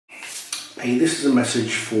Hey, this is a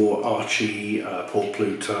message for Archie, Paul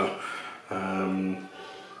Pluta.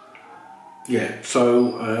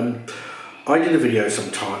 I did a video some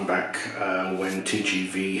time back when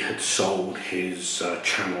TGV had sold his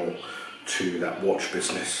channel to that watch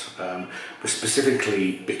business, but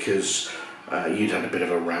specifically because you'd had a bit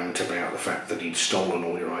of a rant about the fact that he'd stolen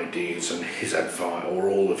all your ideas and his advice, or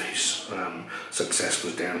all of his success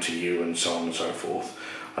was down to you, and so on and so forth.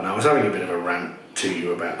 And I was having a bit of a rant to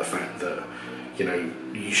you about the fact that, you know,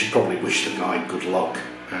 you should probably wish the guy good luck,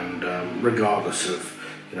 and regardless of,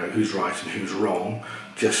 you know, who's right and who's wrong,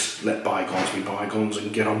 just let bygones be bygones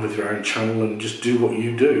and get on with your own channel and just do what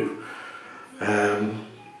you do.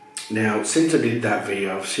 Now, since I did that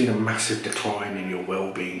video, I've seen a massive decline in your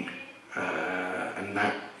well-being, and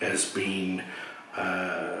that has been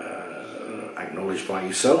acknowledged by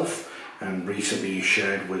yourself, and recently you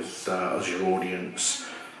shared with us, your audience,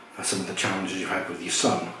 some of the challenges you've had with your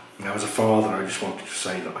son. Now, as a father, I just wanted to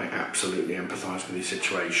say that I absolutely empathise with your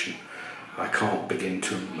situation. I can't begin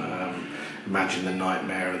to imagine the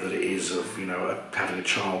nightmare that it is of, you know, having a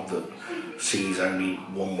child that sees only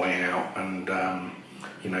one way out, and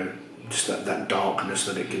you know, just that darkness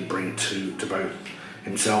that it can bring to both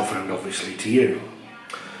himself and obviously to you.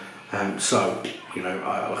 So, you know,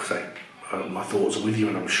 like I say, my thoughts are with you,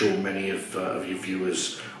 and I'm sure many of your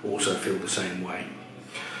viewers also feel the same way.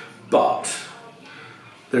 But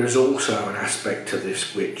there is also an aspect to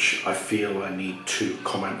this which I feel I need to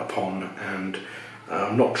comment upon, and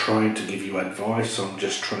I'm not trying to give you advice, I'm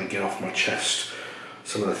just trying to get off my chest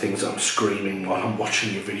some of the things that I'm screaming while I'm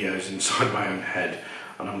watching your videos inside my own head,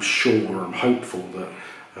 and I'm sure, I'm hopeful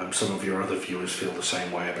that some of your other viewers feel the same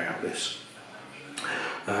way about this.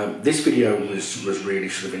 This video was really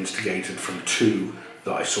sort of instigated from two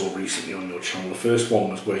that I saw recently on your channel. The first one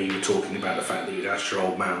was where you were talking about the fact that you'd asked your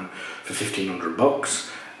old man for $1,500,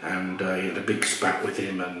 and you had a big spat with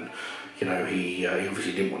him, and you know, he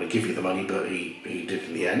obviously didn't want to give you the money, but he did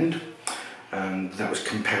in the end. And that was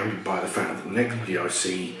compounded by the fact that the next video I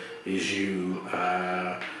see is you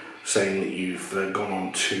saying that you've gone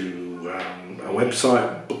on to a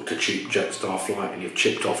website, booked a cheap Jetstar flight, and you've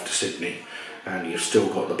chipped off to Sydney, and you've still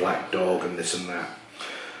got the black dog and this and that.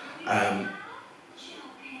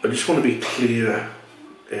 I just want to be clear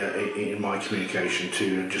in my communication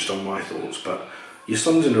too, just on my thoughts, but your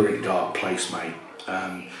son's in a really dark place, mate.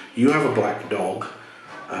 You have a black dog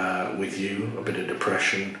with you, a bit of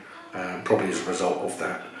depression, probably as a result of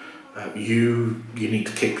that. You need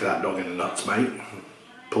to kick that dog in the nuts, mate.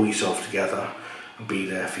 Pull yourself together and be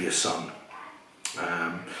there for your son.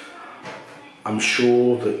 I'm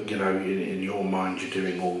sure that, you know, in your mind you're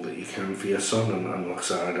doing all that you can for your son, and like I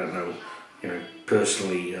say, I don't know, you know,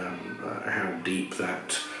 personally how deep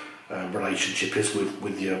that relationship is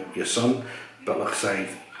with your son, but like I say,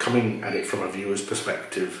 coming at it from a viewer's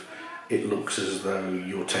perspective, it looks as though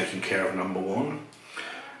you're taking care of number one,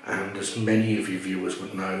 and as many of your viewers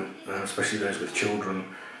would know, especially those with children,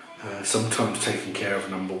 sometimes taking care of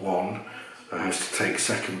number one has to take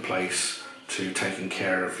second place to taking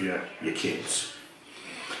care of your kids.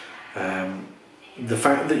 The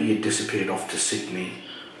fact that you disappeared off to Sydney,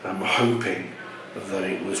 I'm hoping that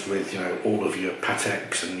it was with, you know, all of your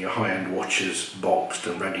Pateks and your high-end watches boxed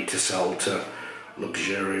and ready to sell to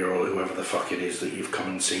Luxury or whoever the fuck it is that you've come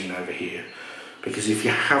and seen over here. Because if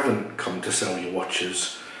you haven't come to sell your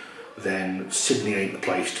watches, then Sydney ain't the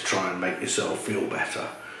place to try and make yourself feel better.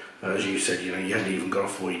 As you said, you know, you hadn't even got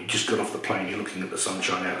off, or you just got off the plane, you're looking at the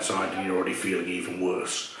sunshine outside and you're already feeling even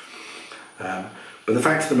worse. But the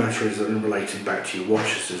fact of the matter is that, in relating back to your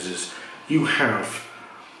watches, is you have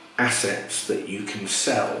assets that you can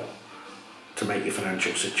sell to make your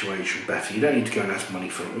financial situation better. You don't need to go and ask money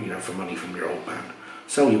for money from your old man.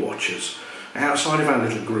 Sell your watches. Outside of our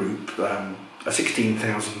little group, a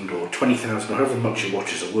 16,000 or 20,000, or however much your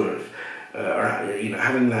watches are worth, you know,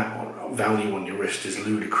 having that value on your wrist is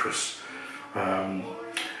ludicrous.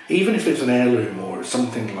 Even if it's an heirloom or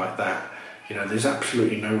something like that, you know, there's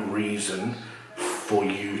absolutely no reason for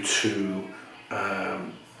you to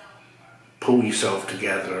pull yourself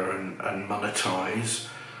together and monetize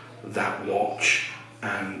that watch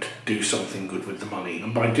and do something good with the money.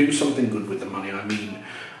 And by do something good with the money, I mean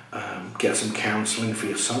get some counselling for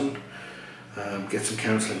your son, get some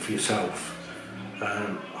counselling for yourself,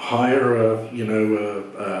 hire a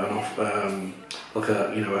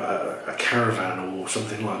caravan or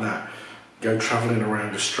something like that. Go travelling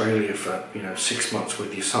around Australia for 6 months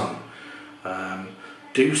with your son.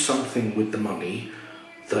 Do something with the money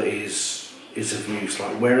that is of use.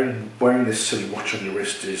 Like wearing this silly watch on your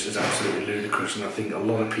wrist is absolutely ludicrous, and I think a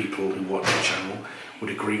lot of people who watch the channel would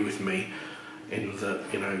agree with me. in that,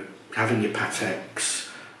 you know, having your Pateks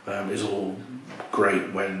is all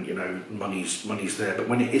great when, you know, money's there, but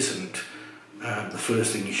when it isn't, the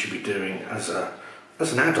first thing you should be doing as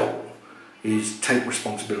an adult is take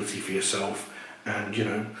responsibility for yourself and, you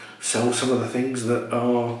know, sell some of the things that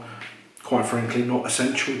are, quite frankly, not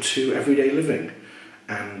essential to everyday living.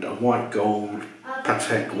 And a white gold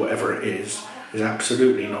Patek, whatever it is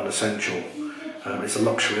absolutely not essential. It's a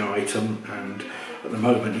luxury item, and at the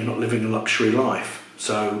moment you're not living a luxury life,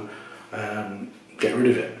 so get rid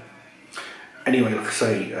of it. Anyway, like I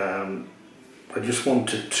say, I just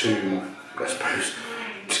wanted to, I suppose,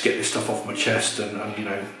 just get this stuff off my chest and you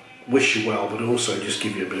know, wish you well, but also just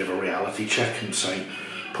give you a bit of a reality check and say,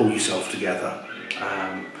 pull yourself together.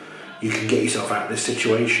 You can get yourself out of this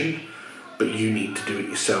situation, but you need to do it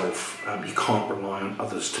yourself. You can't rely on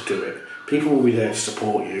others to do it. People will be there to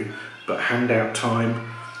support you, but handout time,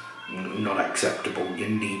 not acceptable. You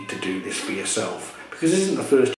need to do this for yourself, because this isn't the first